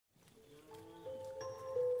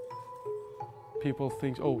People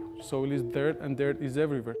think, oh, soil is dirt and dirt is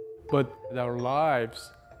everywhere. But our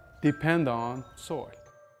lives depend on soil.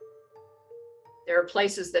 There are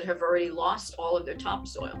places that have already lost all of their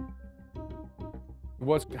topsoil.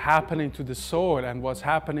 What's happening to the soil and what's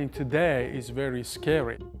happening today is very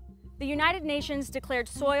scary. The United Nations declared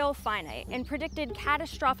soil finite and predicted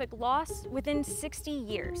catastrophic loss within 60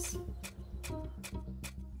 years.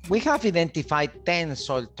 We have identified 10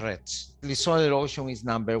 soil threats. The soil erosion is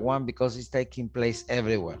number one because it's taking place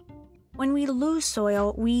everywhere. When we lose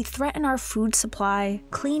soil, we threaten our food supply,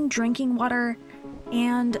 clean drinking water,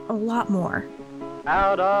 and a lot more.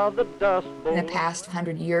 Out of the dust bowl. In the past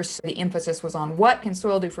 100 years, the emphasis was on what can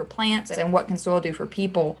soil do for plants and what can soil do for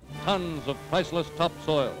people. Tons of priceless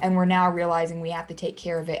topsoil. And we're now realizing we have to take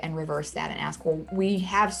care of it and reverse that and ask, well, we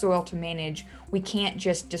have soil to manage. We can't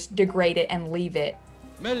just degrade it and leave it.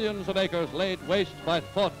 Millions of acres laid waste by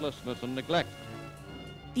thoughtlessness and neglect.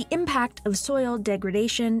 The impact of soil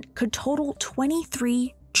degradation could total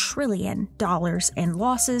 $23 trillion in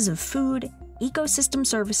losses of food, ecosystem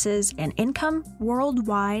services, and income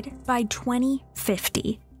worldwide by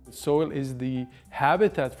 2050. Soil is the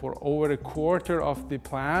habitat for over a quarter of the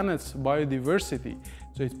planet's biodiversity,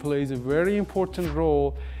 so it plays a very important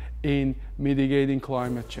role in mitigating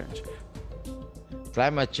climate change.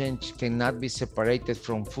 Climate change cannot be separated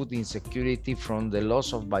from food insecurity, from the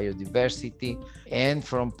loss of biodiversity, and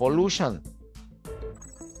from pollution.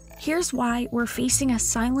 Here's why we're facing a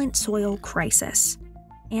silent soil crisis,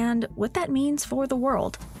 and what that means for the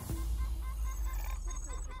world.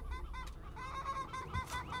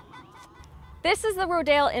 This is the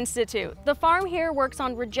Rodale Institute. The farm here works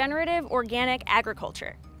on regenerative organic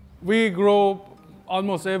agriculture. We grow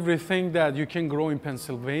almost everything that you can grow in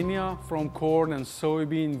Pennsylvania, from corn and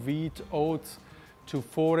soybean, wheat, oats, to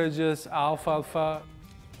forages, alfalfa.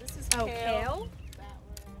 This is kale.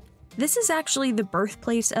 This is actually the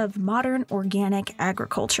birthplace of modern organic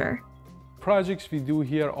agriculture. Projects we do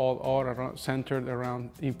here all are centered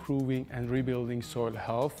around improving and rebuilding soil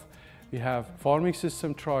health. We have farming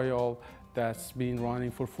system trial that's been running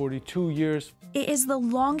for 42 years. It is the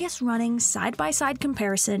longest running side-by-side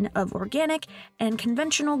comparison of organic and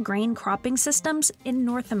conventional grain cropping systems in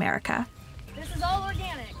North America. This is all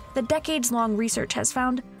organic. The decades-long research has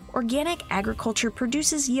found organic agriculture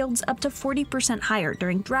produces yields up to 40% higher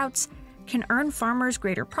during droughts, can earn farmers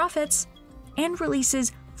greater profits, and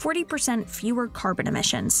releases 40% fewer carbon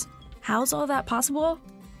emissions. How's all that possible?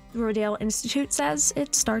 The Rodale Institute says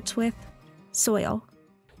it starts with soil.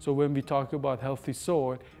 So when we talk about healthy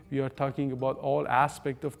soil, we are talking about all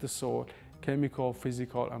aspects of the soil, chemical,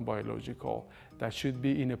 physical, and biological, that should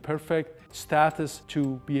be in a perfect status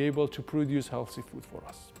to be able to produce healthy food for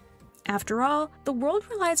us. After all, the world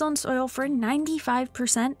relies on soil for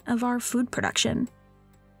 95% of our food production.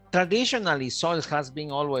 Traditionally, soil has been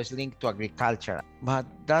always linked to agriculture, but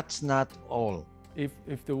that's not all.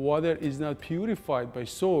 If the water is not purified by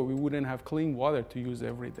soil, we wouldn't have clean water to use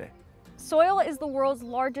every day. Soil is the world's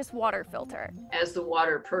largest water filter. As the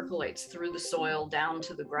water percolates through the soil down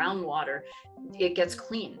to the groundwater, it gets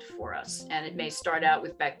cleaned for us. And it may start out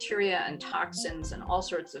with bacteria and toxins and all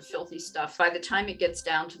sorts of filthy stuff. By the time it gets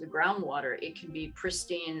down to the groundwater, it can be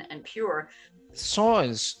pristine and pure.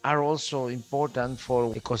 Soils are also important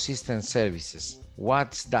for ecosystem services.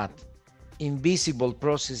 What's that? Invisible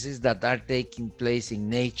processes that are taking place in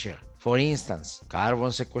nature. For instance,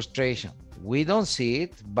 carbon sequestration. We don't see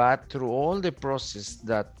it, but through all the process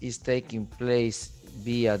that is taking place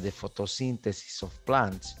via the photosynthesis of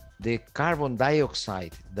plants, the carbon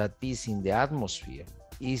dioxide that is in the atmosphere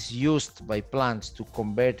is used by plants to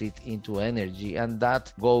convert it into energy, and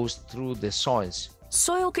that goes through the soils.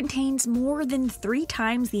 Soil contains more than 3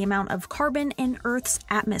 times the amount of carbon in Earth's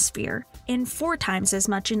atmosphere, and 4 times as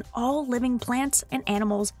much in all living plants and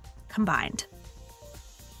animals combined.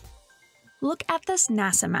 Look at this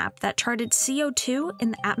NASA map that charted CO2 in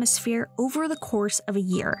the atmosphere over the course of a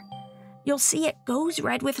year. You'll see it goes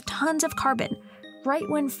red with tons of carbon, right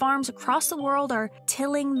when farms across the world are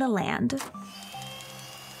tilling the land.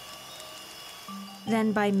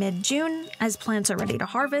 Then by mid-June, as plants are ready to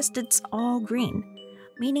harvest, it's all green,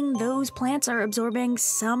 meaning those plants are absorbing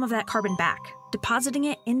some of that carbon back, depositing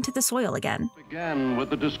it into the soil again. Began with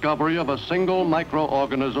the discovery of a single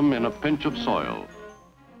microorganism in a pinch of soil.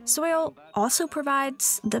 Soil also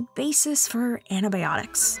provides the basis for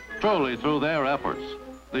antibiotics. Solely through their efforts,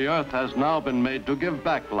 the earth has now been made to give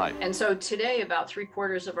back life. And so today, about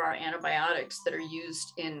 3/4 of our antibiotics that are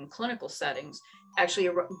used in clinical settings actually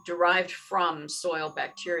are derived from soil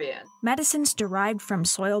bacteria. Medicines derived from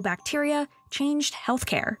soil bacteria changed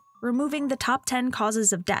healthcare. removing the top 10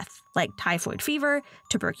 causes of death, like typhoid fever,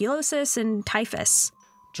 tuberculosis, and typhus.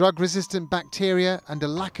 Drug-resistant bacteria and a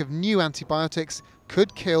lack of new antibiotics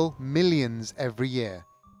could kill millions every year.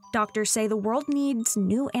 Doctors say the world needs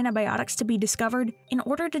new antibiotics to be discovered in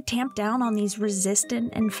order to tamp down on these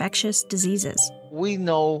resistant infectious diseases. We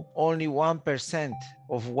know only 1%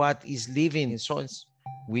 of what is living in soils.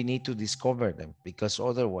 We need to discover them because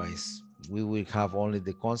otherwise we will have only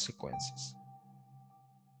the consequences.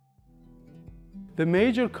 The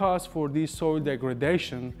major cause for this soil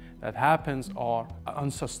degradation that happens are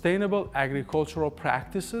unsustainable agricultural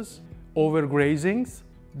practices, overgrazings,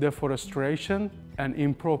 deforestation, and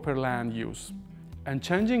improper land use. And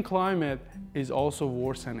changing climate is also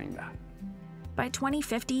worsening that. By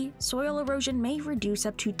 2050, soil erosion may reduce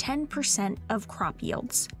up to 10% of crop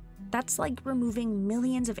yields. That's like removing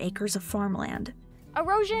millions of acres of farmland.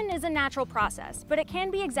 Erosion is a natural process, but it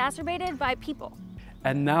can be exacerbated by people.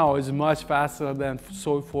 And now it's much faster than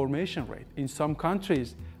soil formation rate. In some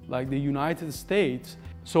countries, like the United States,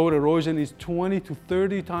 soil erosion is 20 to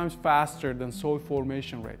 30 times faster than soil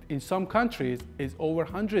formation rate. In some countries, it's over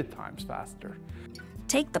 100 times faster.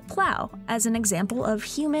 Take the plow as an example of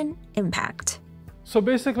human impact. So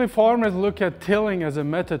basically, farmers look at tilling as a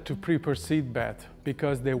method to prepare seed bed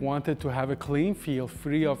because they wanted to have a clean field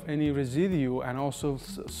free of any residue and also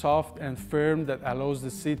soft and firm that allows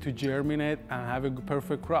the seed to germinate and have a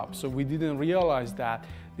perfect crop. So we didn't realize that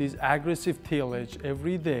this aggressive tillage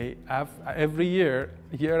every day, every year,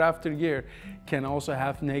 year after year, can also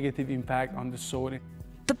have negative impact on the soil.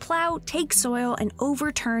 The plow takes soil and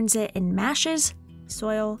overturns it and mashes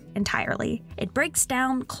soil entirely. It breaks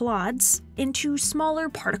down clods into smaller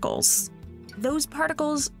particles. Those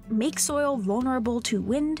particles make soil vulnerable to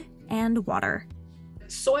wind and water.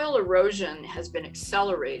 Soil erosion has been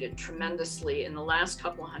accelerated tremendously in the last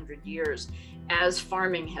couple hundred years as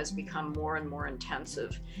farming has become more and more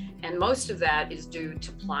intensive. And most of that is due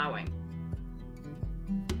to plowing.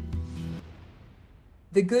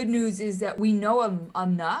 The good news is that we know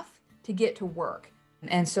enough to get to work.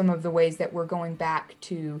 And some of the ways that we're going back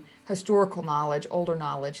to historical knowledge, older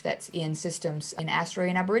knowledge that's in systems in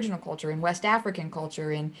Australian Aboriginal culture, in West African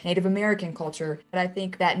culture, in Native American culture. But I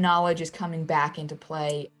think that knowledge is coming back into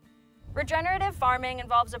play. Regenerative farming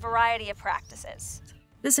involves a variety of practices.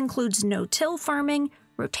 This includes no-till farming,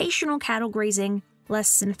 rotational cattle grazing, less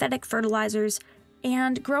synthetic fertilizers,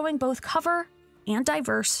 and growing both cover and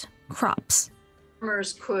diverse crops.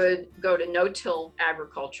 Farmers could go to no-till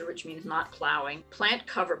agriculture, which means not plowing, plant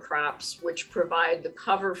cover crops, which provide the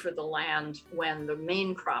cover for the land when the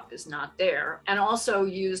main crop is not there, and also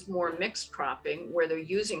used more mixed cropping, where they're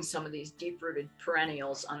using some of these deep-rooted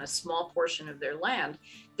perennials on a small portion of their land.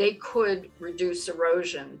 They could reduce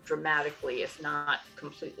erosion dramatically, if not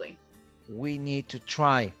completely. We need to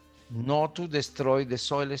try not to destroy the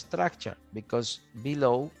soil structure, because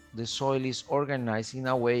below the soil is organized in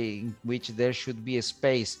a way in which there should be a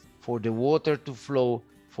space for the water to flow,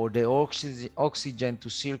 for the oxygen to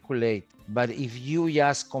circulate. But if you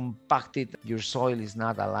just compact it, your soil is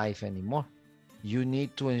not alive anymore. You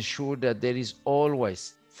need to ensure that there is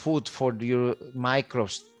always food for your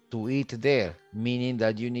microbes to eat there, meaning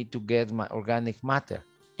that you need to get organic matter.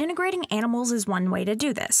 Integrating animals is one way to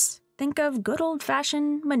do this. Think of good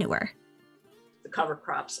old-fashioned manure. The cover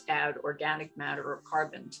crops add organic matter or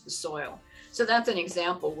carbon to the soil. So that's an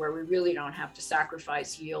example where we really don't have to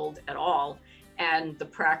sacrifice yield at all. And the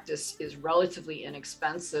practice is relatively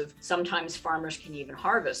inexpensive. Sometimes farmers can even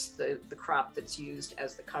harvest the crop that's used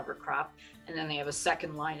as the cover crop, and then they have a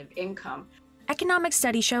second line of income. Economic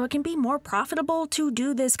studies show it can be more profitable to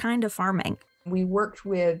do this kind of farming. We worked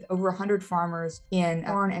with over 100 farmers in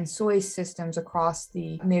corn and soy systems across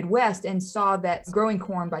the Midwest and saw that growing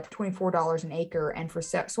corn by $24 an acre, and for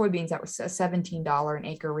soybeans, that was a $17 an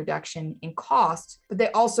acre reduction in cost. But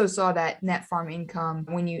they also saw that net farm income,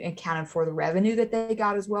 when you accounted for the revenue that they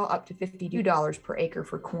got as well, up to $52 per acre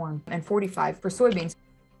for corn and $45 for soybeans.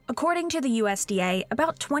 According to the USDA,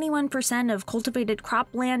 about 21% of cultivated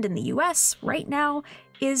cropland in the US right now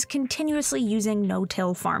is continuously using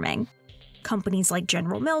no-till farming. Companies like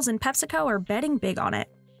General Mills and PepsiCo are betting big on it.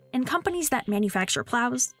 And companies that manufacture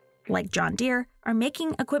plows, like John Deere, are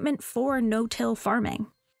making equipment for no-till farming.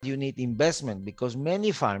 You need investment because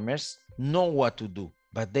many farmers know what to do,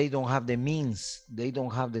 but they don't have the means, they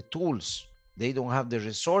don't have the tools, they don't have the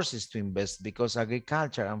resources to invest, because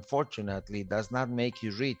agriculture, unfortunately, does not make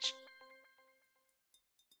you rich.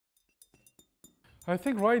 I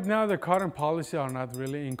think right now the current policies are not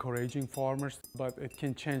really encouraging farmers, but it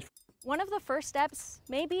can change. One of the first steps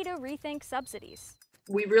may be to rethink subsidies.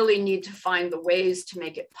 We really need to find the ways to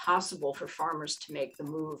make it possible for farmers to make the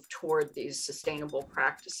move toward these sustainable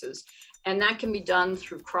practices. And that can be done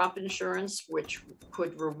through crop insurance, which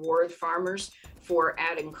could reward farmers for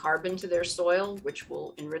adding carbon to their soil, which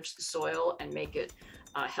will enrich the soil and make it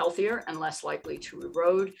healthier and less likely to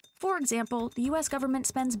erode. For example, the U.S. government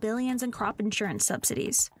spends billions in crop insurance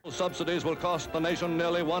subsidies. Subsidies will cost the nation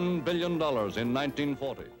nearly $1 billion in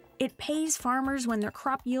 1940. It pays farmers when their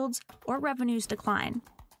crop yields or revenues decline.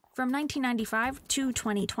 From 1995 to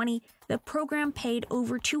 2020, the program paid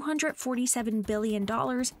over $247 billion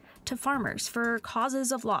to farmers for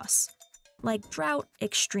causes of loss, like drought,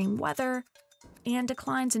 extreme weather, and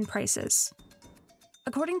declines in prices.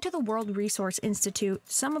 According to the World Resource Institute,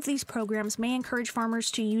 some of these programs may encourage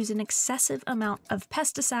farmers to use an excessive amount of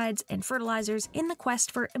pesticides and fertilizers in the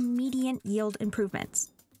quest for immediate yield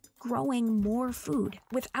improvements, growing more food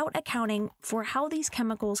without accounting for how these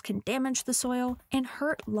chemicals can damage the soil and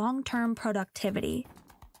hurt long-term productivity.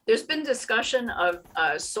 There's been discussion of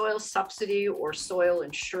soil subsidy or soil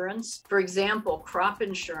insurance. For example, crop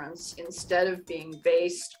insurance, instead of being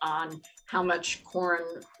based on how much corn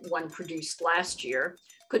one produced last year,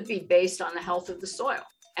 could be based on the health of the soil.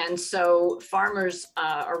 And so farmers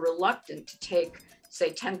are reluctant to take, say,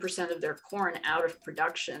 10% of their corn out of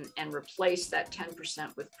production and replace that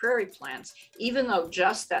 10% with prairie plants, even though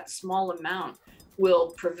just that small amount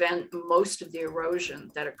will prevent most of the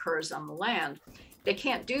erosion that occurs on the land. They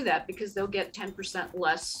can't do that because they'll get 10%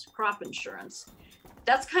 less crop insurance.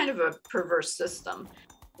 That's kind of a perverse system.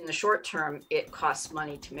 In the short term, it costs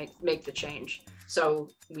money to make the change. So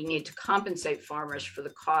we need to compensate farmers for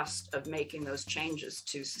the cost of making those changes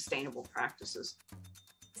to sustainable practices.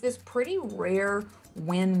 It's this pretty rare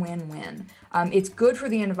win-win-win. It's good for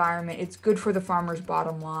the environment, it's good for the farmer's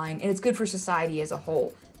bottom line, and it's good for society as a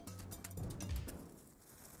whole.